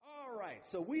right,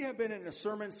 so we have been in a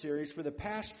sermon series for the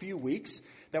past few weeks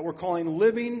that we're calling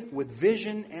Living with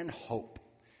Vision and Hope.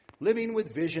 Living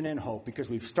with Vision and Hope, because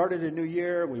we've started a new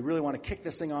year. We really want to kick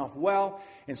this thing off well.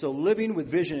 And so Living with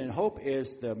Vision and Hope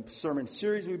is the sermon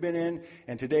series we've been in.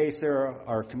 And today, Sarah,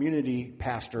 our community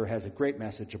pastor, has a great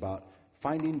message about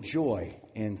finding joy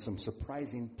in some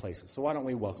surprising places. So why don't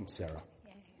we welcome Sarah?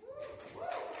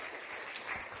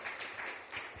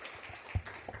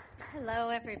 Hello,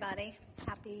 everybody.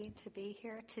 Happy to be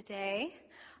here today.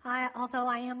 Although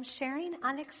I am sharing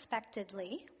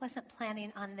unexpectedly, wasn't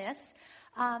planning on this.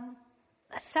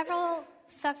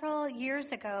 Several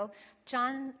years ago,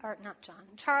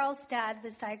 Charles' dad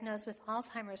was diagnosed with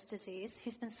Alzheimer's disease.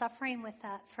 He's been suffering with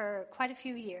that for quite a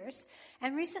few years.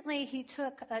 And recently he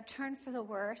took a turn for the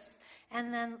worse.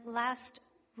 And then last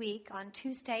week, on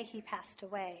Tuesday, he passed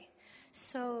away.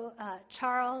 So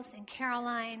Charles and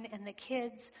Caroline and the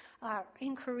kids are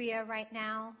in Korea right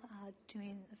now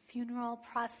doing the funeral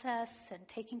process and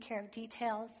taking care of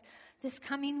details. This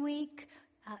coming week,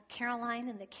 Caroline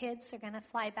and the kids are going to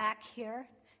fly back here,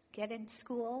 get in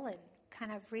school, and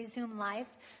kind of resume life.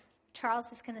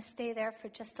 Charles is going to stay there for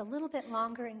just a little bit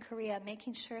longer in Korea,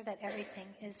 making sure that everything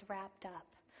is wrapped up.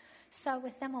 So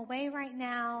with them away right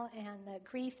now and the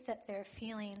grief that they're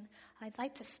feeling, I'd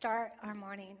like to start our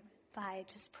morning by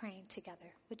just praying together.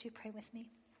 Would you pray with me?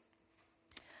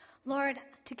 Lord,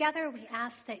 together we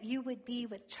ask that you would be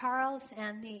with Charles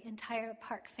and the entire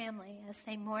Park family as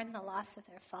they mourn the loss of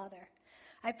their father.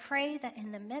 I pray that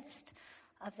in the midst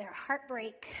of their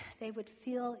heartbreak, they would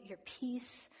feel your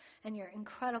peace and your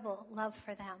incredible love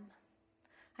for them.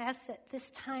 I ask that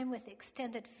this time with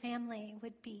extended family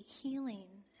would be healing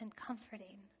and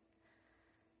comforting.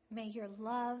 May your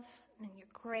love and your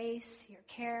grace, your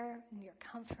care and your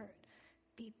comfort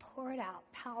be poured out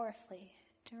powerfully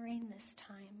during this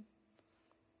time.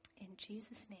 In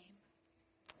Jesus' name,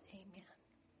 amen.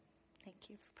 Thank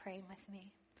you for praying with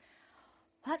me.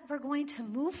 But we're going to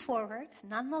move forward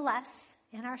nonetheless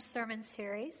in our sermon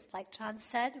series. Like John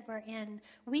said, we're in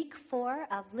week 4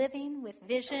 of Living with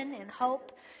Vision and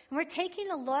Hope. And we're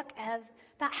taking a look at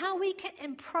about how we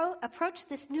can approach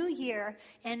this new year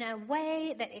in a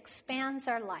way that expands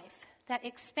our life, that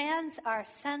expands our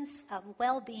sense of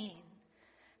well-being,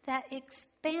 that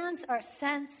expands our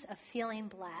sense of feeling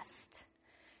blessed.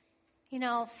 You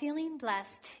know, feeling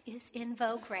blessed is in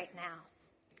vogue right now.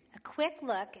 A quick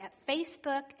look at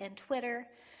Facebook and Twitter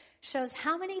shows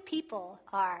how many people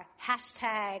are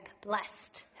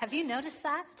 #blessed. Have you noticed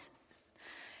that?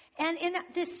 And in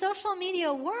this social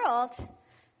media world,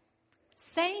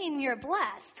 saying you're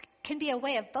blessed can be a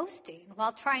way of boasting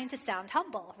while trying to sound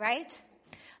humble, right?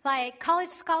 Like college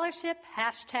scholarship,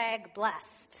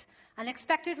 #blessed.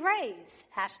 Unexpected raise,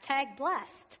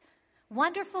 #blessed.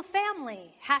 Wonderful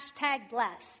family,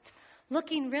 #blessed.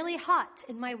 Looking really hot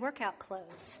in my workout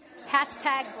clothes,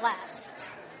 #blessed.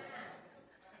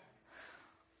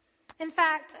 In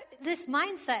fact, this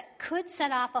mindset could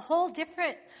set off a whole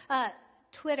different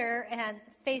Twitter and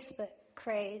Facebook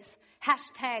craze,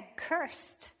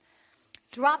 #cursed.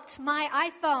 Dropped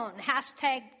my iPhone,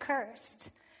 #cursed.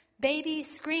 Baby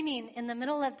screaming in the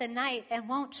middle of the night and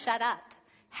won't shut up,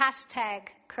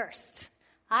 #cursed.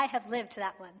 I have lived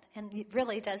that one, and it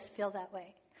really does feel that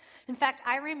way. In fact,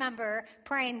 I remember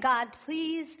praying, God,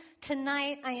 please,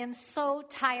 tonight I am so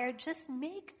tired. Just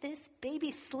make this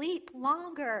baby sleep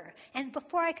longer. And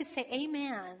before I could say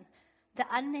amen, the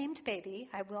unnamed baby,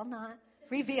 I will not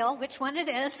reveal which one it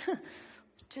is,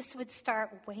 just would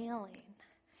start wailing.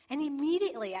 And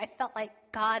immediately I felt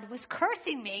like God was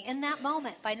cursing me in that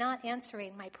moment by not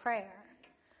answering my prayer.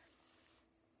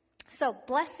 So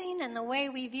blessing and the way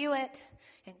we view it,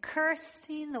 and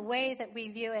cursing the way that we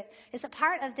view it, is a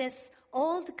part of this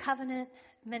old covenant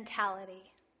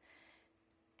mentality.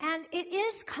 And it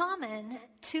is common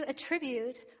to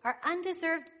attribute our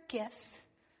undeserved gifts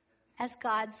as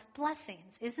God's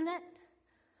blessings, isn't it?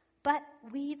 But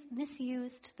we've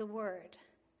misused the word.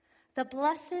 The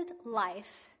blessed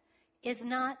life is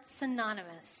not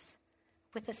synonymous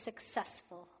with a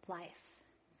successful life.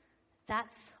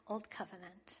 That's old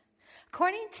covenant.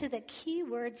 According to the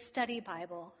Keyword Study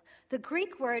Bible, the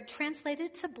Greek word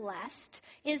translated to blessed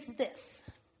is this,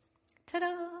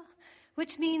 ta-da,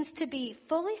 which means to be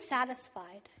fully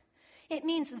satisfied. It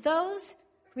means those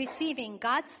receiving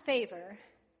God's favor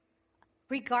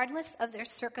regardless of their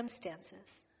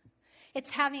circumstances.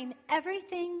 It's having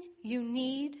everything you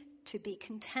need to be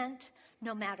content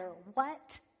no matter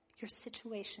what your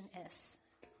situation is.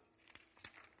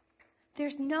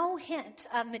 There's no hint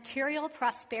of material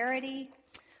prosperity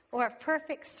or of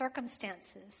perfect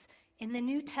circumstances in the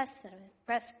New Testament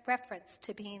reference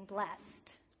to being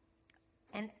blessed.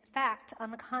 In fact,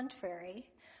 on the contrary,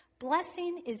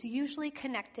 blessing is usually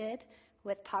connected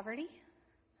with poverty,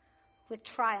 with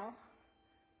trial,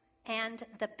 and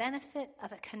the benefit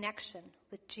of a connection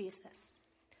with Jesus.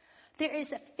 There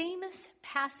is a famous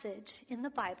passage in the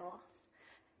Bible,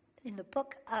 in the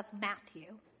book of Matthew,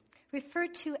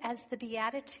 referred to as the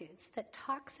Beatitudes, that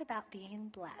talks about being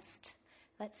blessed.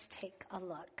 Let's take a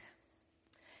look.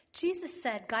 Jesus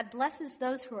said, God blesses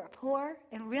those who are poor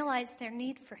and realize their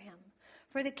need for him,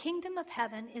 for the kingdom of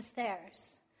heaven is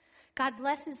theirs. God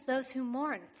blesses those who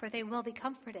mourn, for they will be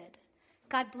comforted.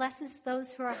 God blesses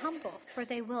those who are humble, for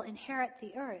they will inherit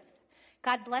the earth.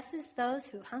 God blesses those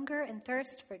who hunger and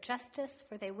thirst for justice,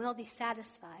 for they will be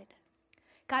satisfied.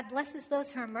 God blesses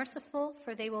those who are merciful,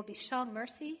 for they will be shown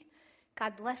mercy.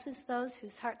 God blesses those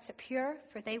whose hearts are pure,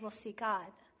 for they will see God.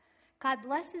 God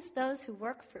blesses those who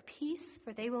work for peace,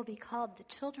 for they will be called the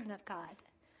children of God.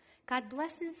 God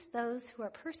blesses those who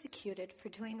are persecuted for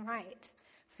doing right,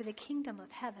 for the kingdom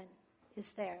of heaven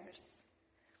is theirs.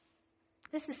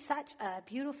 This is such a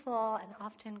beautiful and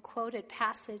often quoted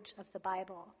passage of the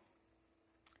Bible.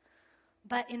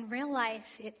 But in real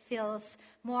life, it feels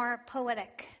more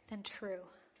poetic than true.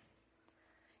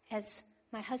 As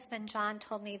my husband John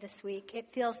told me this week,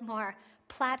 it feels more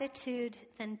platitude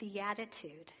than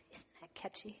beatitude. Isn't that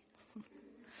catchy?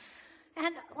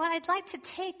 And what I'd like to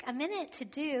take a minute to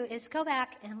do is go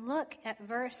back and look at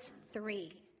verse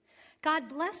 3. God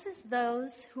blesses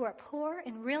those who are poor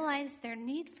and realize their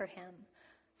need for him,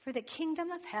 for the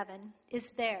kingdom of heaven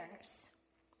is theirs.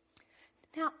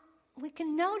 Now, we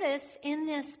can notice in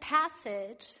this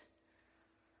passage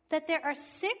that there are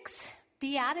 6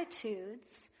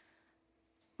 beatitudes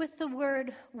with the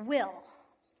word will.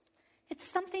 It's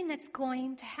something that's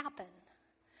going to happen.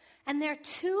 And there are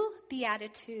 2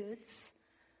 beatitudes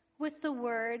with the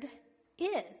word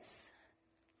is.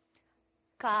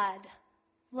 God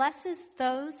blesses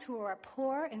those who are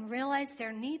poor and realize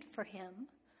their need for him,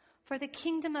 for the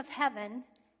kingdom of heaven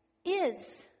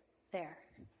is there.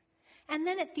 And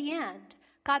then at the end,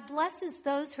 God blesses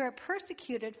those who are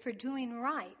persecuted for doing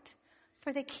right,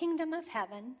 for the kingdom of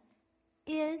heaven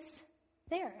is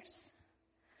theirs.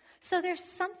 So there's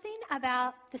something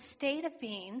about the state of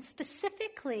being,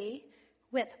 specifically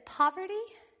with poverty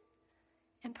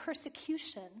and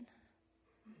persecution,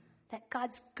 that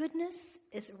God's goodness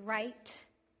is right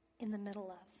in the middle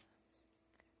of.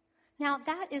 Now,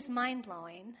 that is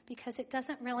mind-blowing because it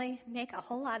doesn't really make a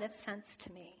whole lot of sense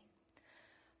to me.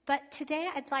 But today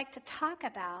I'd like to talk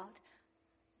about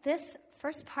this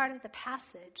first part of the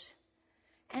passage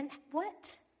and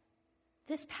what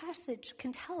this passage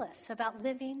can tell us about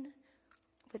living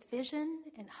with vision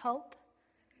and hope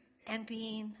and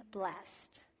being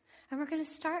blessed. And we're going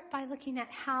to start by looking at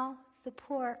how the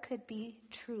poor could be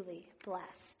truly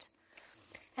blessed.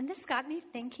 And this got me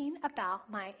thinking about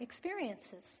my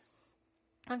experiences.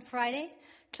 On Friday,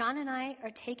 John and I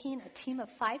are taking a team of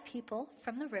 5 people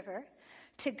from the river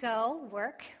to go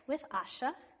work with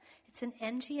ASHA. It's an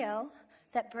NGO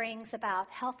that brings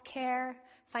about healthcare,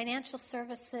 financial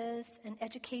services, and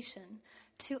education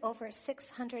to over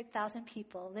 600,000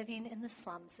 people living in the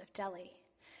slums of Delhi.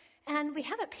 And we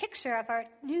have a picture of our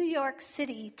New York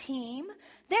City team.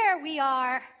 There we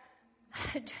are.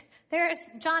 There's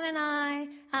John and I.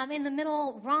 In the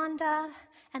middle, Rhonda.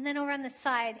 And then over on the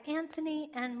side, Anthony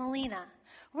and Melina.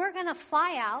 We're going to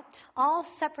fly out all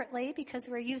separately because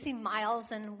we're using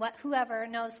miles and whoever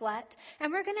knows what.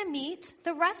 And we're going to meet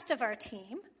the rest of our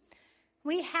team.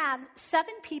 We have 7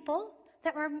 people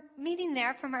that we're meeting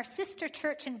there from our sister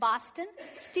church in Boston,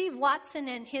 Steve Watson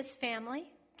and his family,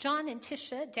 John and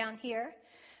Tisha down here.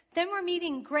 Then we're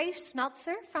meeting Grace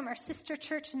Meltzer from our sister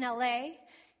church in LA.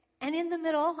 And in the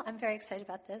middle, I'm very excited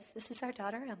about this. This is our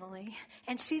daughter, Emily.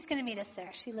 And she's going to meet us there.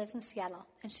 She lives in Seattle.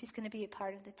 And she's going to be a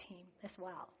part of the team as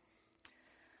well.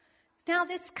 Now,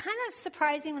 it's kind of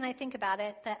surprising when I think about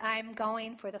it that I'm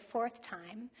going for the 4th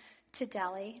time to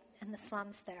Delhi and the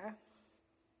slums there,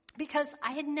 because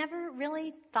I had never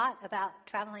really thought about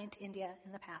traveling to India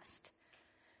in the past.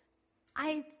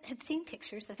 I had seen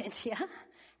pictures of India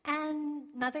and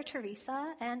Mother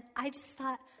Teresa, and I just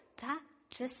thought, that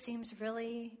just seems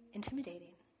really intimidating.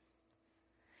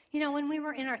 You know, when we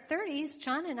were in our 30s,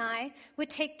 John and I would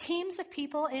take teams of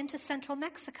people into central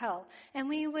Mexico, and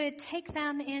we would take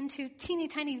them into teeny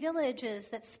tiny villages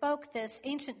that spoke this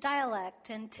ancient dialect,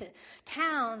 and to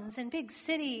towns and big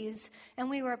cities, and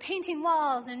we were painting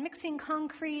walls and mixing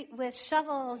concrete with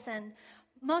shovels, and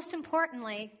most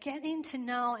importantly, getting to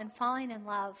know and falling in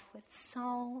love with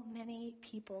so many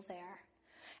people there.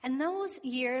 And those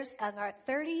years of our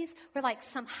 30s were like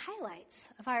some highlights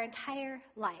of our entire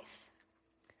life.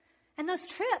 And those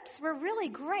trips were really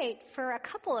great for a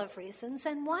couple of reasons.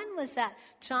 And one was that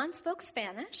John spoke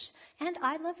Spanish, and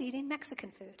I love eating Mexican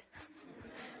food.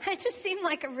 It just seemed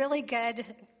like a really good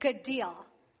deal.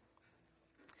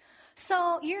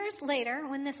 So years later,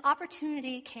 when this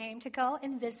opportunity came to go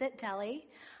and visit Delhi,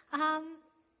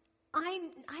 I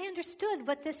understood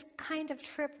what this kind of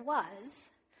trip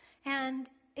was. And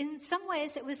in some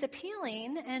ways it was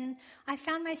appealing, and I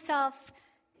found myself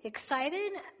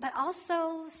excited, but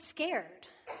also scared.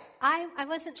 I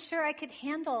wasn't sure I could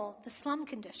handle the slum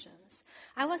conditions.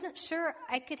 I wasn't sure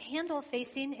I could handle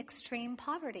facing extreme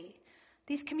poverty.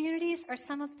 These communities are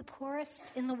some of the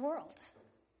poorest in the world.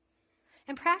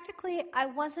 And practically, I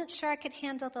wasn't sure I could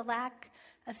handle the lack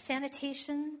of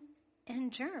sanitation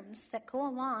and germs that go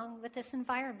along with this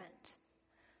environment.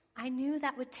 I knew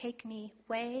that would take me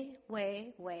way,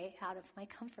 way, way out of my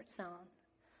comfort zone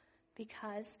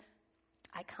because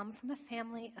I come from a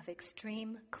family of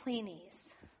extreme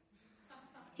cleanies.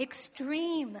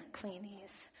 Extreme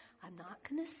cleanies. I'm not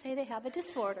going to say they have a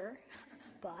disorder,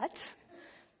 but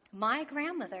my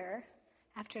grandmother,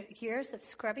 after years of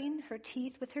scrubbing her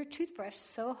teeth with her toothbrush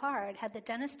so hard, had the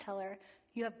dentist tell her,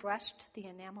 "You have brushed the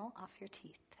enamel off your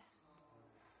teeth."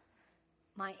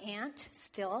 My aunt,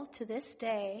 still to this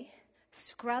day,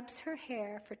 scrubs her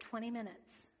hair for 20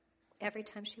 minutes every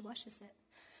time she washes it.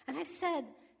 And I've said,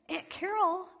 "Aunt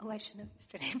Carol," I shouldn't have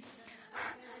used her name,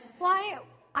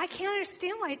 I can't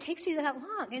understand why it takes you that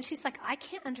long. And she's like, "I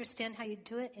can't understand how you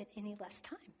do it in any less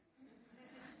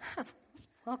time."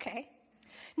 Okay.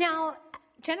 Now,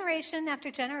 generation after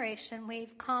generation,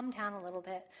 we've calmed down a little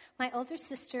bit. My older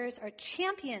sisters are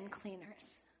champion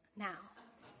cleaners now.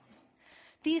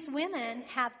 These women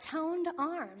have toned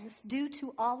arms due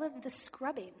to all of the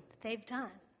scrubbing they've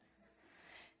done.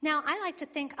 Now, I like to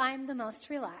think I'm the most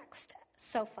relaxed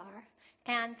so far,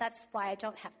 and that's why I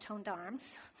don't have toned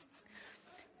arms.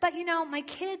 But, my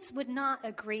kids would not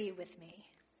agree with me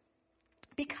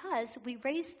because I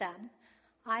raised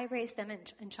them,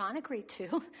 and John agreed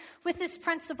to, with this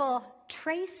principle,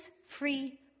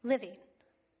 trace-free living.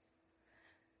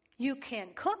 You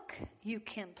can cook, you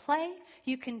can play,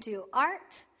 you can do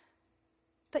art,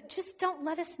 but just don't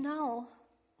let us know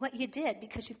what you did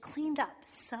because you've cleaned up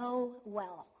so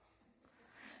well.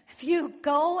 If you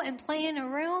go and play in a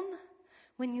room,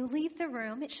 when you leave the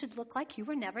room, it should look like you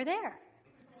were never there.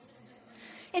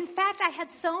 In fact, I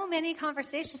had so many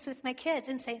conversations with my kids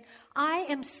and saying, "I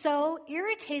am so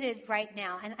irritated right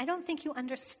now, and I don't think you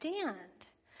understand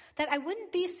that I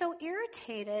wouldn't be so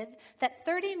irritated that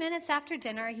 30 minutes after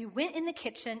dinner, you went in the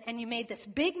kitchen and you made this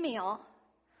big meal,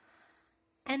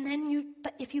 and then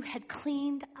but if you had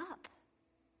cleaned up,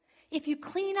 if you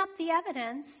clean up the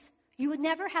evidence, you would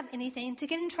never have anything to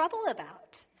get in trouble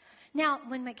about." Now,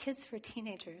 when my kids were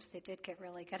teenagers, they did get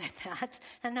really good at that,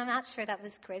 and I'm not sure that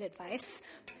was great advice.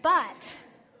 But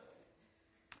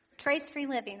trace-free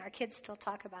living, our kids still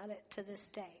talk about it to this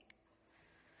day.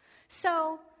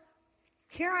 So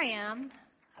here I am,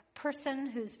 a person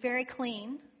who's very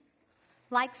clean,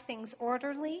 likes things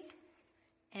orderly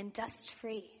and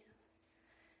dust-free.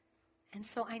 And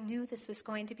so I knew this was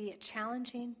going to be a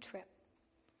challenging trip.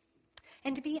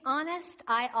 And to be honest,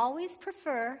 I always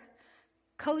prefer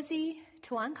cozy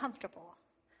to uncomfortable.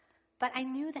 But I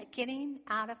knew that getting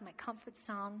out of my comfort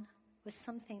zone was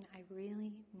something I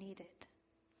really needed.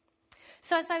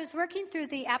 So as I was working through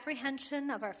the apprehension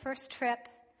of our first trip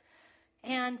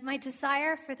and my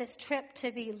desire for this trip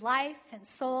to be life and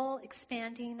soul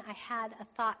expanding, I had a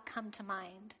thought come to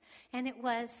mind. And it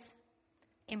was,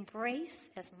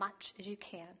 embrace as much as you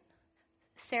can.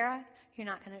 Sarah, you're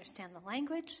not going to understand the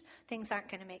language. Things aren't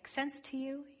going to make sense to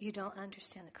you. You don't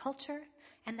understand the culture.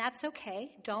 And that's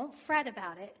okay. Don't fret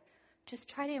about it. Just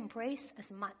try to embrace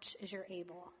as much as you're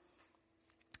able.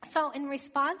 So in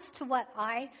response to what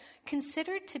I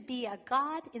considered to be a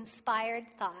God-inspired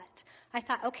thought, I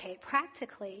thought, okay,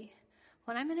 practically,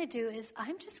 what I'm going to do is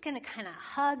I'm just going to kind of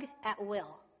hug at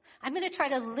will. I'm going to try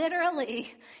to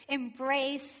literally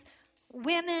embrace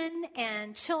women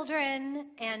and children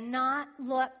and not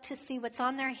look to see what's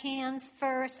on their hands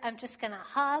first. I'm just going to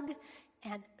hug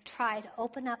and try to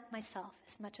open up myself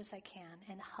as much as I can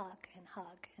and hug and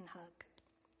hug and hug.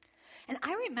 And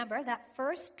I remember that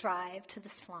first drive to the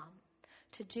slum,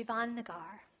 to Jivan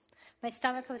Nagar. My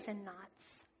stomach was in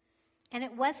knots. And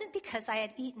it wasn't because I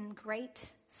had eaten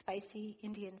great spicy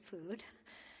Indian food.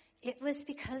 It was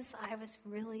because I was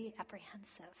really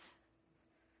apprehensive.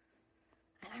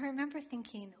 And I remember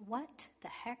thinking, what the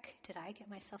heck did I get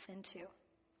myself into?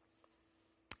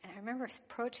 And I remember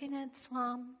approaching a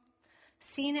slum,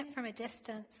 seeing it from a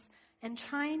distance, and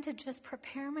trying to just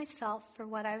prepare myself for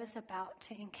what I was about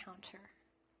to encounter.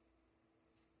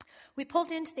 We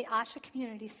pulled into the Asha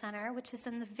Community Center, which is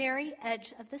in the very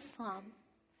edge of the slum,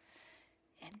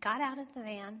 and got out of the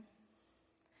van,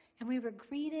 and we were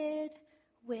greeted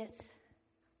with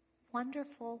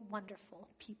wonderful, wonderful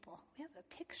people. We have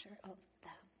a picture of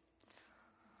them.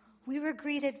 We were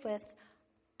greeted with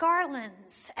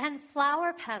garlands and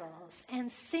flower petals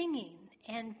and singing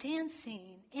and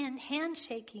dancing and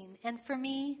handshaking, and for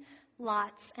me,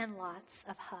 lots and lots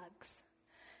of hugs.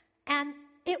 And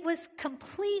it was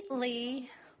completely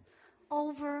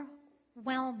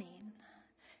overwhelming.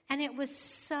 And it was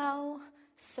so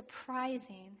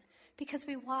surprising because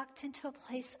we walked into a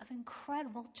place of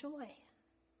incredible joy.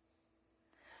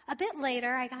 A bit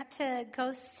later, I got to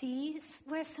go see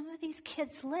where some of these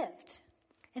kids lived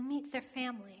and meet their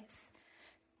families.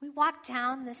 We walked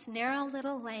down this narrow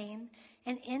little lane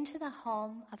and into the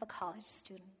home of a college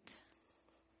student.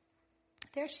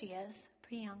 There she is,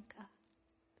 Priyanka.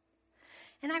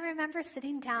 And I remember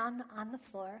sitting down on the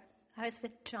floor. I was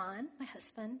with John, my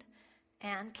husband,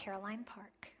 and Caroline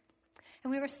Park.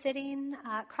 And we were sitting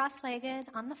cross-legged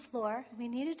on the floor. We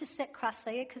needed to sit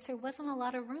cross-legged because there wasn't a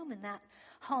lot of room in that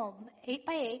home, 8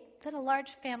 by 8, that a large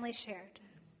family shared.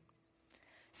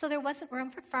 So there wasn't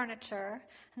room for furniture,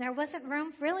 and there wasn't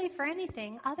room really for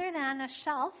anything other than a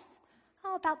shelf,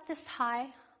 about this high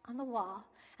on the wall.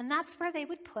 And that's where they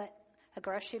would put a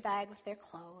grocery bag with their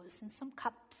clothes and some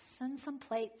cups and some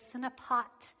plates and a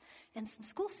pot and some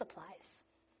school supplies.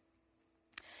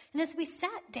 And as we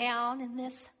sat down in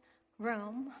this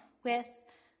room with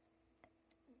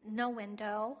no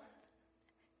window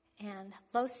and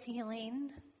low ceiling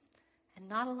and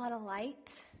not a lot of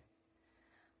light,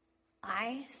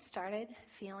 I started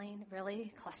feeling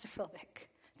really claustrophobic,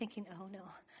 thinking, oh no,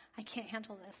 I can't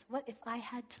handle this. What if I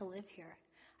had to live here?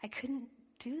 I couldn't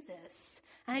do this.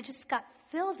 And I just got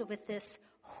filled with this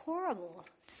horrible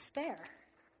despair.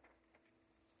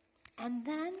 And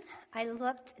then I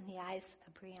looked in the eyes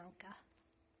of Priyanka.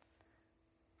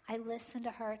 I listened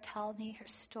to her tell me her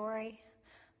story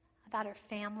about her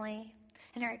family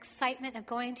and her excitement of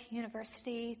going to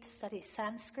university to study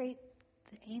Sanskrit,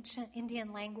 the ancient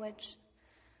Indian language.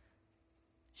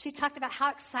 She talked about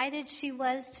how excited she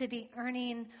was to be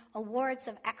earning awards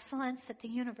of excellence at the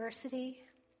university,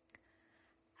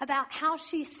 about how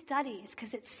she studies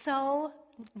because it's so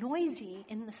noisy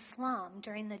in the slum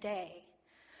during the day.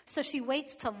 So she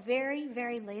waits till very,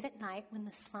 very late at night when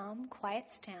the slum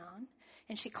quiets down,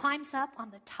 and she climbs up on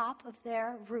the top of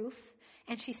their roof,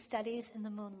 and she studies in the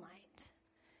moonlight,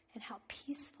 and how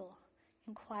peaceful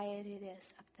and quiet it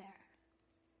is up there.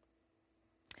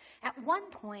 At one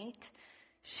point,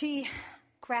 she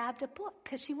grabbed a book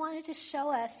because she wanted to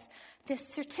show us this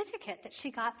certificate that she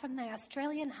got from the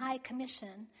Australian High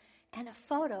Commission and a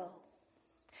photo.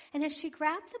 And as she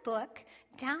grabbed the book,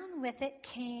 down with it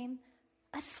came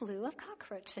a slew of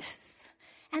cockroaches.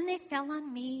 And they fell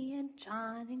on me and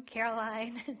John and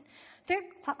Caroline. And they're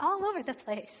all over the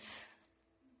place.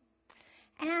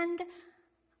 And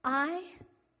I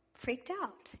freaked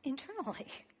out internally.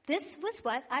 This was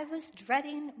what I was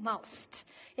dreading most.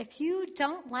 If you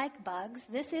don't like bugs,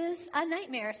 this is a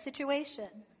nightmare situation.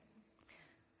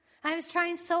 I was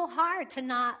trying so hard to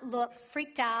not look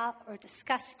freaked out or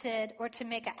disgusted or to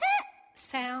make a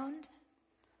sound.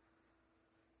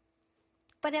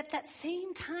 But at that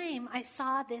same time, I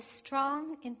saw this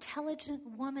strong, intelligent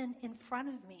woman in front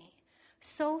of me,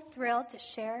 so thrilled to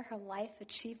share her life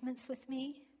achievements with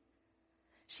me.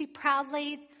 She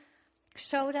proudly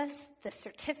showed us the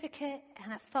certificate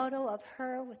and a photo of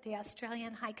her with the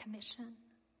Australian High Commission,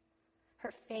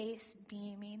 her face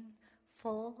beaming,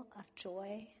 full of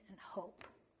joy and hope.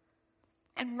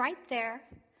 And right there,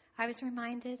 I was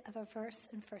reminded of a verse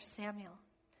in 1 Samuel.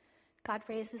 God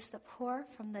raises the poor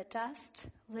from the dust,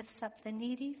 lifts up the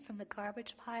needy from the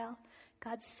garbage pile.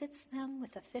 God sits them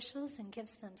with officials and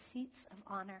gives them seats of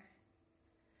honor.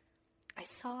 I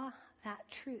saw that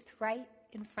truth right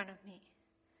in front of me.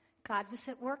 God was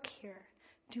at work here,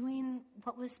 doing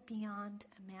what was beyond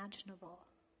imaginable.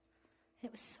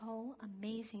 It was so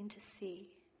amazing to see.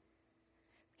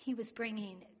 He was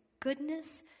bringing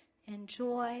goodness and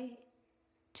joy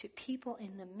to people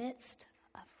in the midst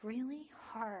of really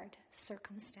hard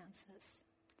circumstances.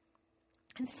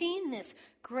 And seeing this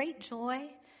great joy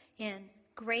in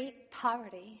great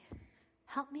poverty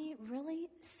helped me really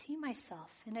see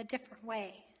myself in a different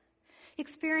way.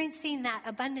 Experiencing that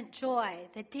abundant joy,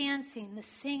 the dancing, the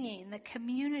singing, the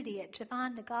community at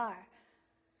Javan Nagar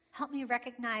helped me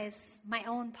recognize my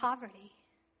own poverty.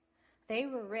 They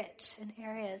were rich in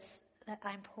areas that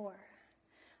I'm poor.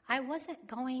 I wasn't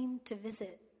going to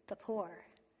visit the poor.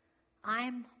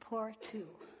 I'm poor too,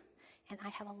 and I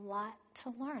have a lot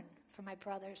to learn for my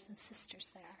brothers and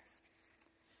sisters there.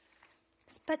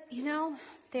 But,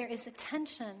 there is a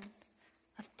tension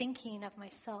of thinking of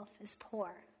myself as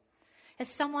poor. As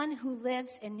someone who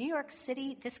lives in New York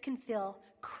City, this can feel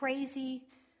crazy,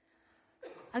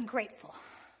 ungrateful.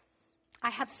 I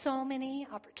have so many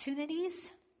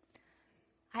opportunities.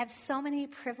 I have so many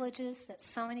privileges that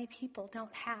so many people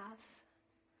don't have.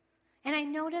 And I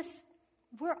notice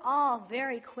we're all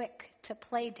very quick to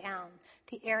play down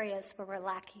the areas where we're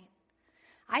lacking.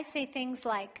 I say things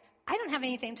like, I don't have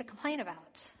anything to complain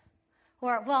about.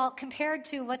 Or, well, compared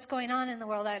to what's going on in the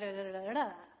world, da, da, da, da, da.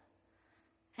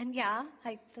 And yeah,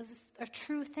 those are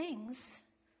true things.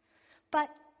 But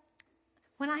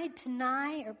when I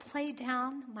deny or play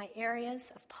down my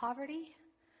areas of poverty,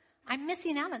 I'm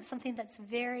missing out on something that's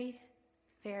very,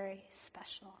 very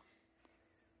special.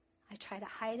 I try to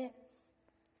hide it.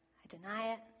 I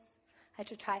deny it. I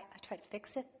try to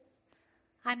fix it.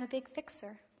 I'm a big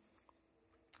fixer.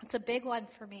 It's a big one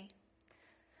for me.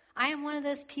 I am one of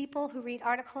those people who read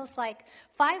articles like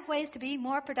 5 ways to be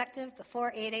more productive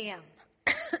before 8 a.m.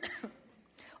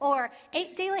 or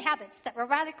 8 daily habits that will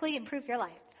radically improve your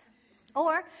life.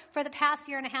 Or for the past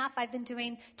year and a half, I've been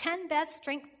doing 10 best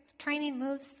strength training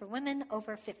moves for women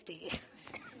over 50.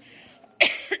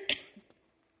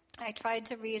 I tried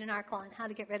to read an article on how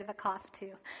to get rid of a cough,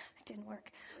 too. It didn't work.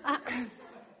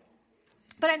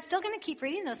 But I'm still going to keep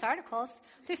reading those articles.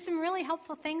 There's some really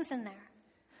helpful things in there.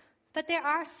 But there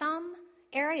are some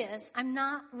areas I'm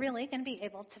not really going to be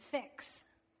able to fix.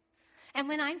 And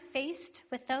when I'm faced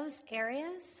with those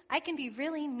areas, I can be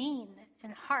really mean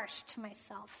and harsh to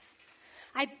myself.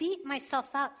 I beat myself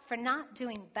up for not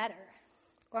doing better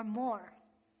or more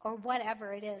or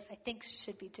whatever it is I think I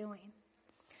should be doing.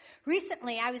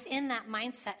 Recently, I was in that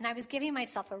mindset, and I was giving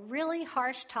myself a really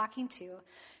harsh talking to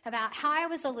about how I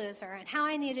was a loser and how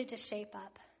I needed to shape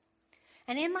up.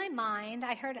 And in my mind,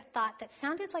 I heard a thought that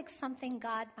sounded like something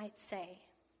God might say.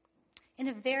 In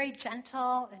a very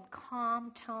gentle and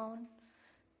calm tone,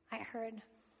 I heard,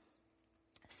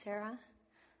 Sarah,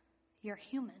 you're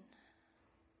human.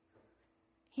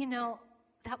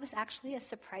 That was actually a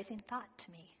surprising thought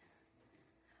to me.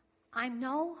 I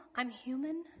know I'm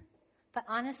human, but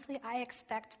honestly, I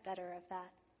expect better of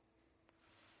that.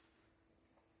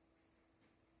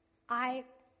 I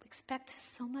expect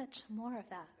so much more of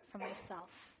that for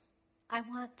myself. I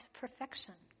want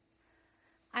perfection.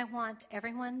 I want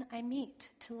everyone I meet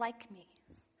to like me.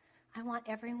 I want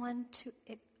everyone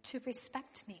to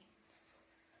respect me.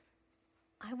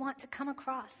 I want to come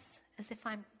across as if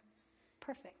I'm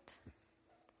perfect.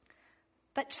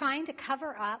 But trying to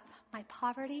cover up my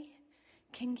poverty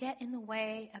can get in the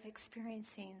way of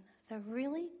experiencing the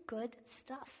really good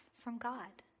stuff from God.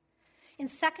 In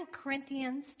 2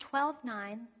 Corinthians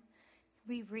 12:9,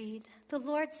 we read, "The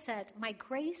Lord said, 'My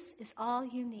grace is all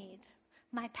you need.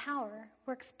 My power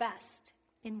works best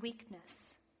in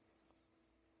weakness.'"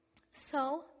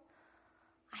 So,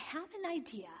 I have an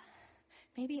idea,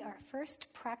 maybe our first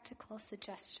practical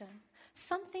suggestion,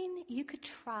 something you could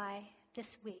try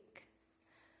this week.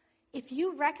 If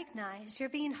you recognize you're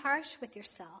being harsh with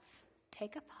yourself,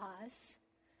 take a pause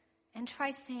and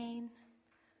try saying,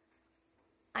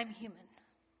 I'm human.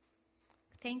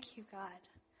 Thank you, God,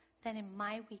 that in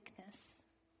my weakness,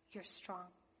 you're strong.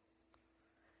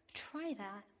 Try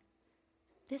that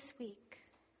this week,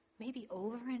 maybe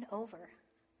over and over,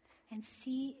 and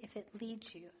see if it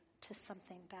leads you to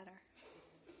something better.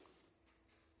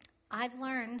 I've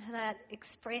learned that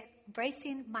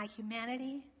embracing my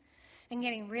humanity and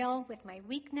getting real with my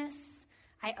weakness,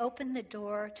 I open the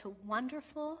door to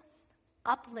wonderful,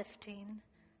 uplifting,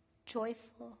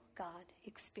 joyful God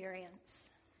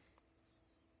experience.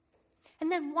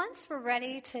 And then once we're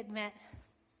ready to admit,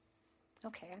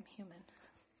 okay, I'm human,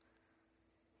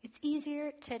 it's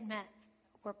easier to admit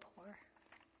we're poor.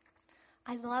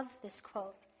 I love this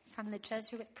quote from the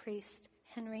Jesuit priest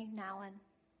Henry Nouwen.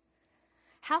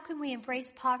 How can we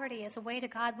embrace poverty as a way to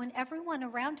God when everyone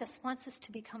around us wants us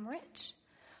to become rich?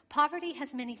 Poverty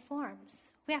has many forms.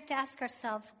 We have to ask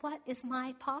ourselves, what is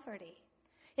my poverty?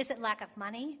 Is it lack of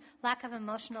money, lack of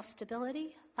emotional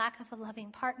stability, lack of a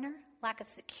loving partner, lack of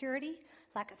security,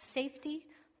 lack of safety,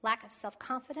 lack of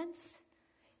self-confidence?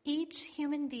 Each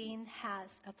human being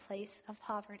has a place of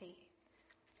poverty.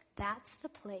 That's the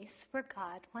place where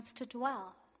God wants to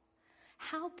dwell.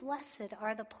 How blessed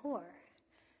are the poor.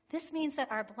 This means that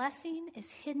our blessing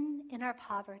is hidden in our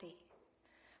poverty.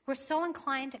 We're so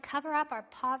inclined to cover up our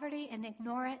poverty and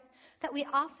ignore it that we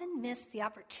often miss the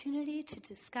opportunity to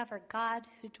discover God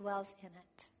who dwells in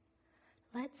it.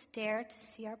 Let's dare to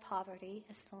see our poverty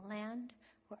as the land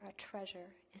where our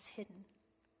treasure is hidden.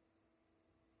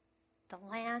 the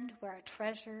land where our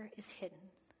treasure is hidden.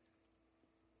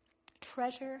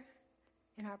 Treasure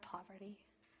in our poverty.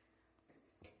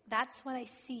 That's what I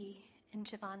see in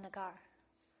Javan Nagar.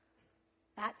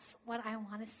 That's what I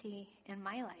want to see in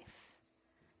my life.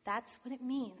 That's what it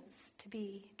means to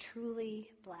be truly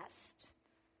blessed.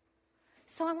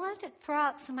 So I wanted to throw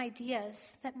out some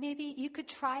ideas that maybe you could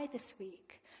try this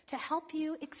week to help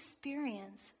you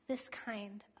experience this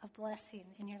kind of blessing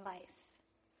in your life.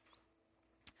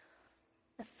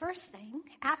 The first thing,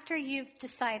 after you've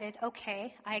decided,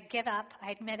 okay, I give up,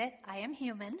 I admit it, I am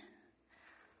human.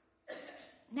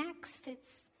 Next,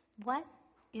 it's, what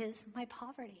is my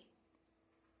poverty?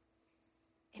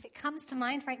 If it comes to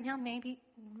mind right now, maybe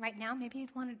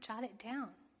you'd want to jot it down.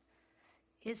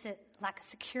 Is it lack of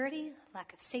security,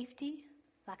 lack of safety,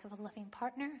 lack of a loving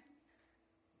partner?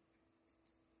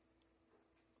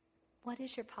 What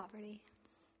is your poverty?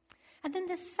 And then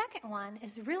the second one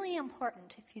is really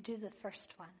important if you do the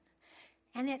first one.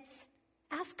 And it's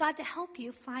ask God to help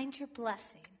you find your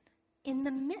blessing in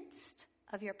the midst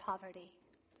of your poverty.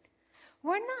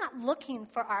 We're not looking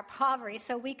for our poverty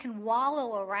so we can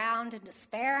wallow around in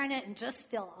despair in it and just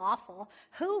feel awful.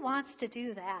 Who wants to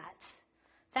do that?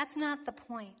 That's not the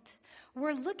point.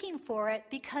 We're looking for it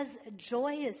because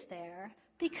joy is there,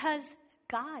 because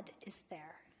God is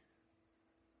there.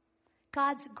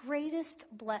 God's greatest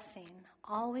blessing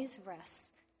always rests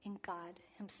in God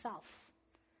himself.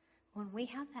 When we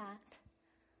have that,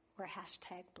 we're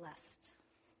 #blessed.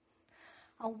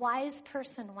 A wise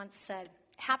person once said,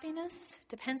 happiness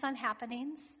depends on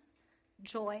happenings.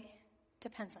 Joy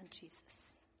depends on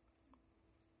Jesus.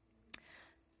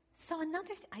 So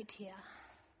another idea,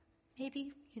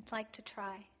 maybe you'd like to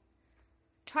try.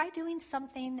 Try doing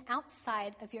something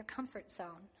outside of your comfort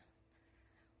zone.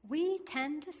 We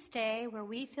tend to stay where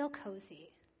we feel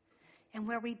cozy and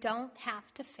where we don't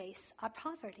have to face our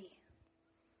poverty.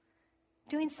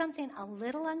 Doing something a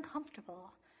little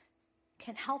uncomfortable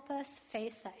can help us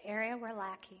face that area we're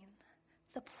lacking,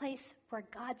 the place where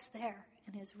God's there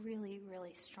and is really,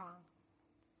 really strong.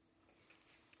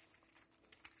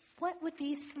 What would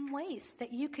be some ways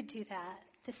that you could do that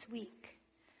this week?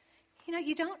 You know,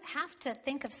 you don't have to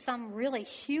think of some really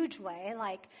huge way,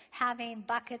 like having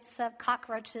buckets of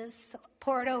cockroaches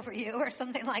poured over you or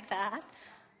something like that.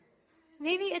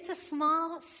 Maybe it's a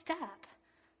small step.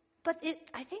 But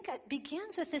I think it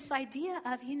begins with this idea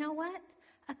of, you know what?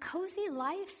 A cozy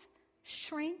life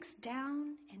shrinks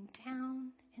down and down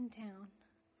and down.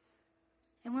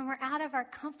 And when we're out of our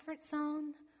comfort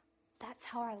zone, that's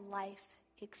how our life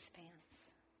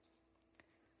expands.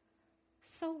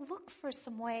 So look for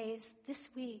some ways this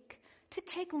week to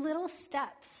take little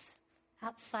steps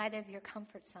outside of your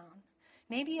comfort zone.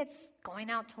 Maybe it's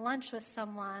going out to lunch with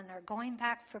someone, or going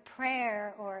back for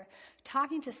prayer, or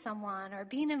talking to someone, or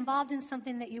being involved in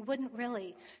something that you wouldn't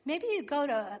really. Maybe you go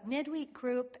to a midweek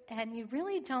group and you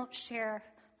really don't share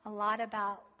a lot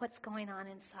about what's going on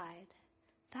inside.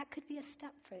 That could be a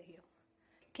step for you.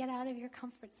 Get out of your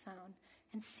comfort zone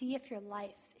and see if your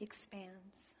life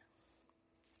expands.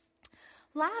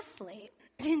 Lastly,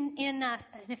 in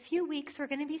a few weeks, we're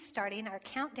going to be starting our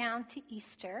countdown to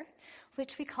Easter,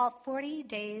 which we call 40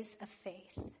 Days of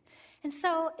Faith. And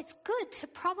so it's good to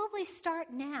probably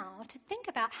start now to think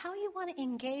about how you want to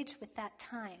engage with that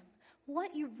time,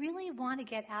 what you really want to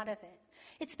get out of it.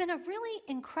 It's been a really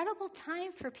incredible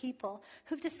time for people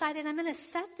who've decided, I'm going to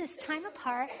set this time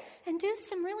apart and do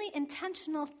some really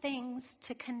intentional things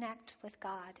to connect with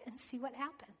God and see what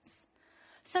happens.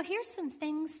 So here's some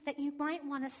things that you might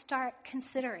want to start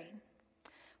considering.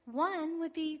 One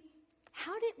would be,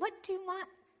 how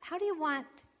do you want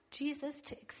Jesus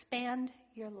to expand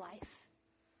your life?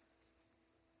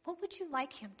 What would you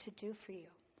like him to do for you?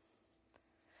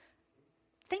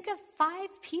 Think of 5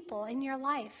 people in your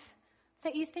life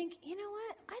that you think, you know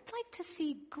what, I'd like to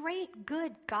see great,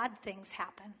 good God things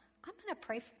happen. I'm going to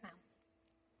pray for them.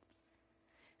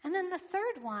 And then the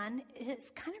third one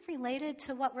is kind of related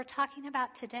to what we're talking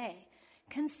about today.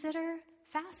 Consider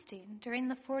fasting during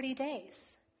the 40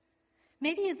 days.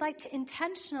 Maybe you'd like to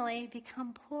intentionally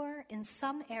become poor in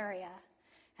some area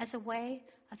as a way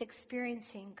of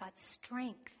experiencing God's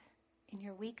strength in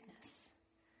your weakness.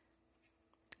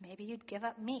 Maybe you'd give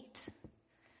up meat.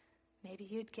 Maybe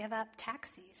you'd give up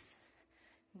taxis.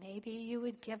 Maybe you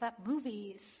would give up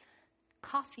movies,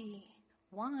 coffee,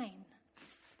 wine.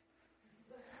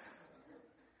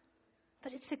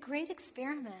 But it's a great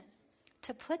experiment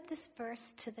to put this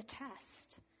verse to the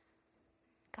test.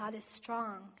 God is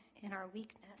strong in our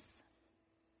weakness.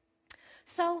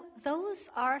 So those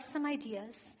are some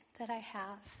ideas that I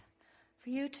have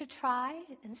for you to try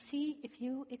and see if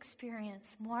you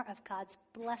experience more of God's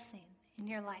blessing in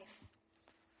your life.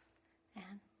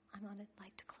 And I'm going to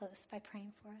like to close by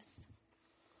praying for us.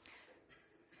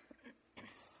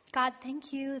 God,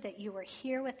 thank you that you are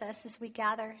here with us as we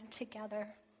gather together.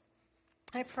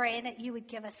 I pray that you would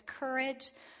give us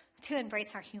courage to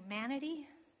embrace our humanity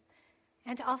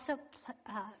and to also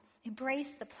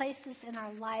embrace the places in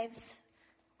our lives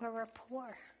where we're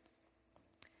poor.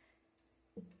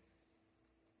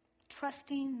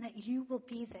 Trusting that you will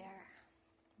be there,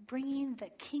 bringing the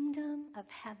kingdom of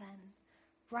heaven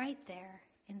right there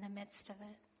in the midst of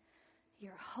it.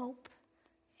 Your hope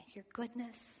and your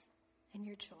goodness and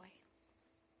your joy.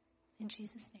 In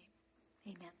Jesus'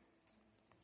 name, amen.